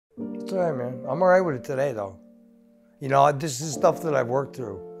It's all right, man. I'm all right with it today, though. You know, this is stuff that I've worked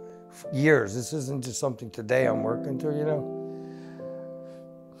through for years. This isn't just something today I'm working through, you know.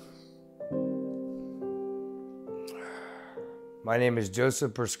 My name is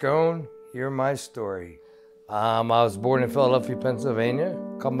Joseph Brisgone. Hear my story. I was born in Philadelphia, Pennsylvania.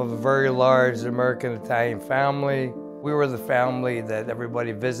 Come of a very large American-Italian family. We were the family that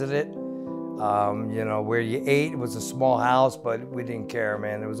everybody visited. You know, where you ate, it was a small house, but we didn't care,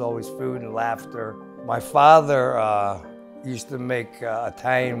 man. There was always food and laughter. My father used to make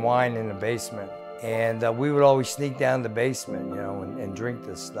Italian wine in the basement. And we would always sneak down the basement, you know, and drink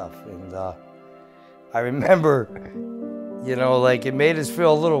this stuff. And I remember, you know, like it made us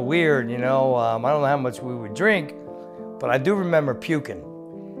feel a little weird, you know. I don't know how much we would drink, but I do remember puking.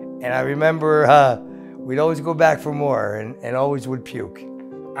 And I remember we'd always go back for more and always would puke.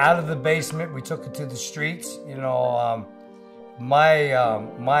 Out of the basement, we took it to the streets. You know, the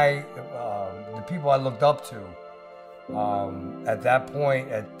people I looked up to at that point,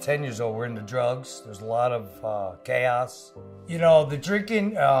 at 10 years old, were into drugs. There's a lot of chaos. You know, the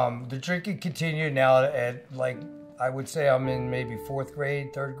drinking continued now at, like, I would say I'm in maybe 4th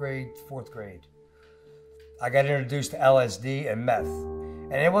grade, 3rd grade, 4th grade. I got introduced to LSD and meth.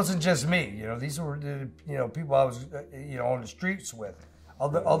 And it wasn't just me, you know, these were the, you know, people I was, you know, on the streets with.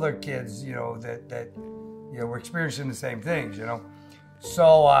 Other kids, you know, that you know, were experiencing the same things, you know.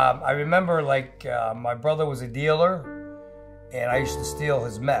 So I remember, like, my brother was a dealer, and I used to steal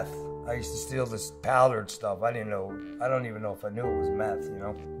his meth. I used to steal this powdered stuff. I don't even know if I knew it was meth, you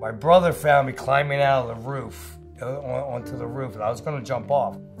know. My brother found me climbing out of the roof, onto the roof, and I was gonna jump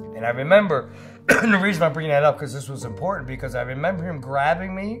off. And I remember, the reason I'm bringing that up, because this was important, because I remember him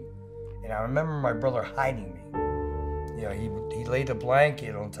grabbing me, and I remember my brother hiding me. You know, he laid a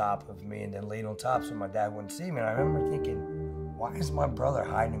blanket on top of me and then laid on top so my dad wouldn't see me. And I remember thinking, why is my brother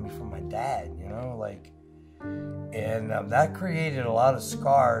hiding me from my dad? You know, like, and that created a lot of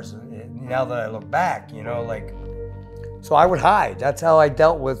scars. And now that I look back, you know, like, so I would hide. That's how I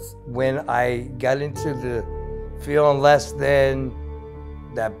dealt with when I got into the feeling less than,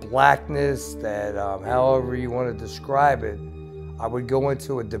 that blackness, that however you want to describe it. I would go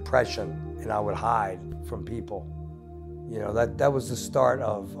into a depression and I would hide from people. You know, that was the start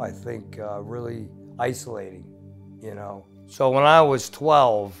of, I think, really isolating, you know. So when I was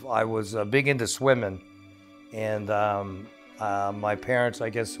 12, I was big into swimming. And my parents, I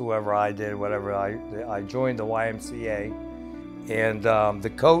guess whoever I did, whatever, I joined the YMCA. And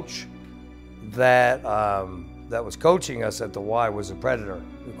the coach that was coaching us at the Y was a predator.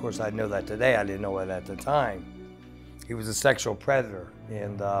 Of course, I know that today. I didn't know it at the time. He was a sexual predator.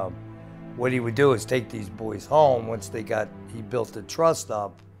 And what he would do is take these boys home once he built the trust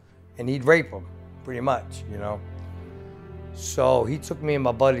up, and he'd rape them, pretty much, you know. So he took me and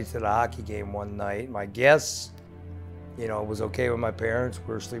my buddy to the hockey game one night. My guess, you know, it was okay with my parents.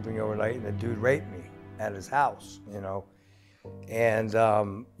 We were sleeping overnight, and the dude raped me at his house, you know. And,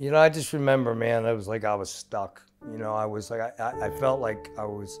 you know, I just remember, man, it was like I was stuck. You know, I was like, I felt like I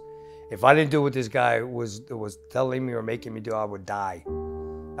was, if I didn't do what this guy was telling me or making me do, I would die.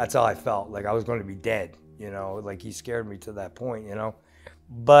 That's how I felt, like I was going to be dead, you know, like he scared me to that point, you know.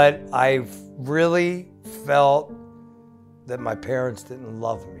 But I really felt that my parents didn't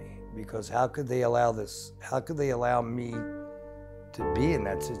love me, because how could they allow this? How could they allow me to be in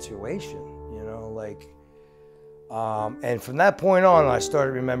that situation, you know, like, and from that point on, I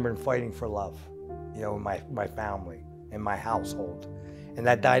started remembering fighting for love, you know, my family and my household. And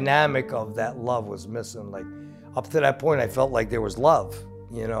that dynamic of that love was missing. Like, up to that point, I felt like there was love,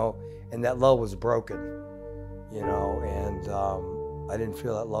 you know, and that love was broken, you know, and I didn't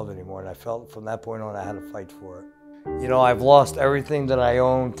feel that love anymore. And I felt from that point on, I had to fight for it. You know, I've lost everything that I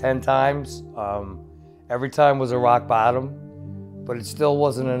owned 10 times. Every time was a rock bottom, but it still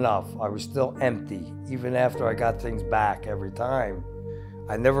wasn't enough. I was still empty, even after I got things back every time.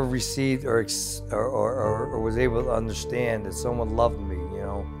 I never received or was able to understand that someone loved me, you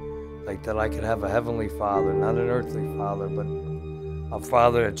know, like that I could have a heavenly father, not an earthly father, but a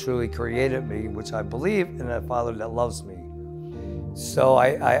father that truly created me, which I believe in, a father that loves me. So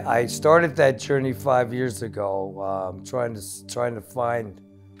I started that journey 5 years ago, trying to find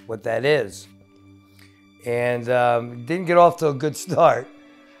what that is, and didn't get off to a good start.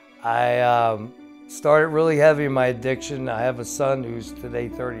 I started really heavy in my addiction. I have a son who's today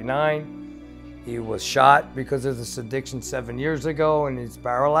 39. He was shot because of this addiction 7 years ago, and he's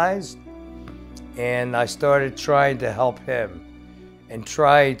paralyzed. And I started trying to help him and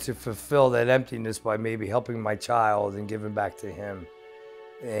try to fulfill that emptiness by maybe helping my child and giving back to him.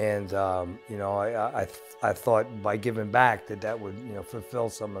 And you know, I thought by giving back that would, you know, fulfill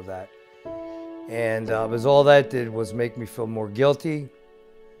some of that. And because all that did was make me feel more guilty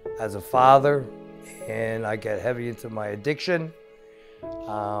as a father, and I got heavy into my addiction.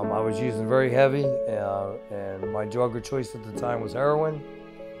 I was using very heavy, and my drug of choice at the time was heroin.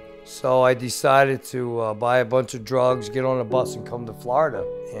 So I decided to buy a bunch of drugs, get on a bus, and come to Florida,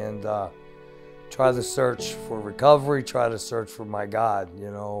 and try to search for recovery, try to search for my God, you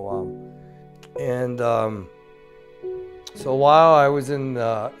know. So while I was in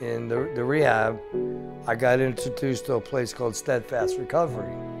the rehab, I got introduced to a place called Steadfast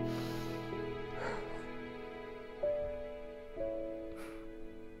Recovery.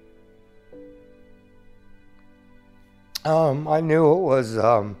 I knew it was,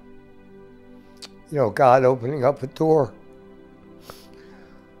 you know, God opening up a door.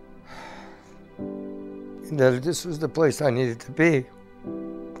 And that this was the place I needed to be.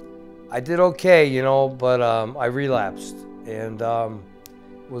 I did okay, you know, but I relapsed. And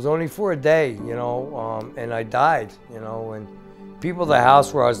it was only for a day, you know, and I died, you know. And people at the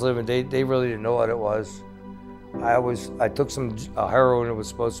house where I was living, they really didn't know what it was. I took some heroin. It was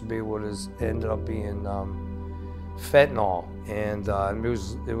supposed to be what ended up being fentanyl, and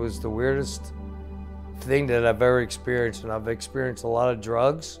it was the weirdest thing that I've ever experienced, and I've experienced a lot of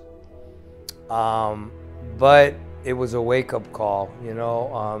drugs, but it was a wake-up call, you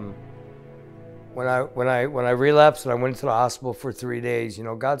know. When I relapsed and I went to the hospital for 3 days, you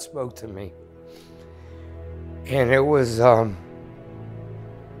know, God spoke to me, and it was a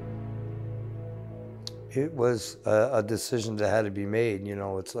decision that had to be made. You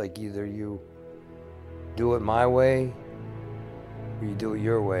know, it's like either you do it my way or you do it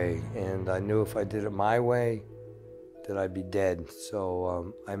your way. And I knew if I did it my way, that I'd be dead.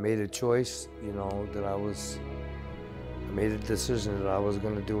 So I made a choice, you know, I made a decision that I was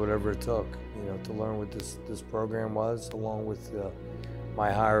going to do whatever it took, you know, to learn what this program was, along with my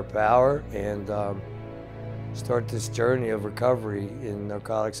higher power, and start this journey of recovery in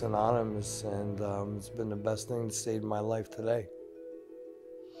Narcotics Anonymous. And it's been the best thing that saved my life today.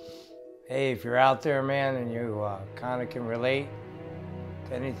 Hey, if you're out there, man, and you kind of can relate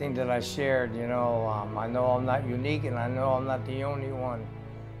to anything that I shared, you know, I know I'm not unique, and I know I'm not the only one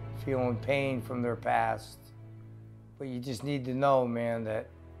feeling pain from their past. But you just need to know, man, that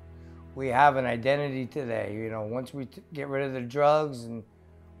we have an identity today. You know, once we get rid of the drugs, and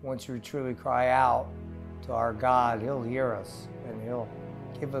once we truly cry out to our God, He'll hear us, and He'll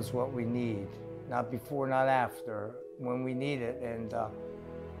give us what we need. Not before, not after, when we need it. And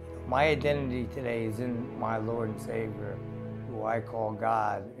my identity today is in my Lord and Savior, who I call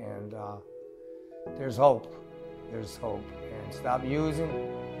God. And there's hope. There's hope. And stop using,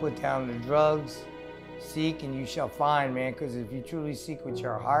 put down the drugs, seek and you shall find, man, because if you truly seek with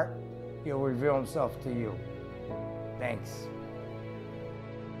your heart, He'll reveal Himself to you. Thanks.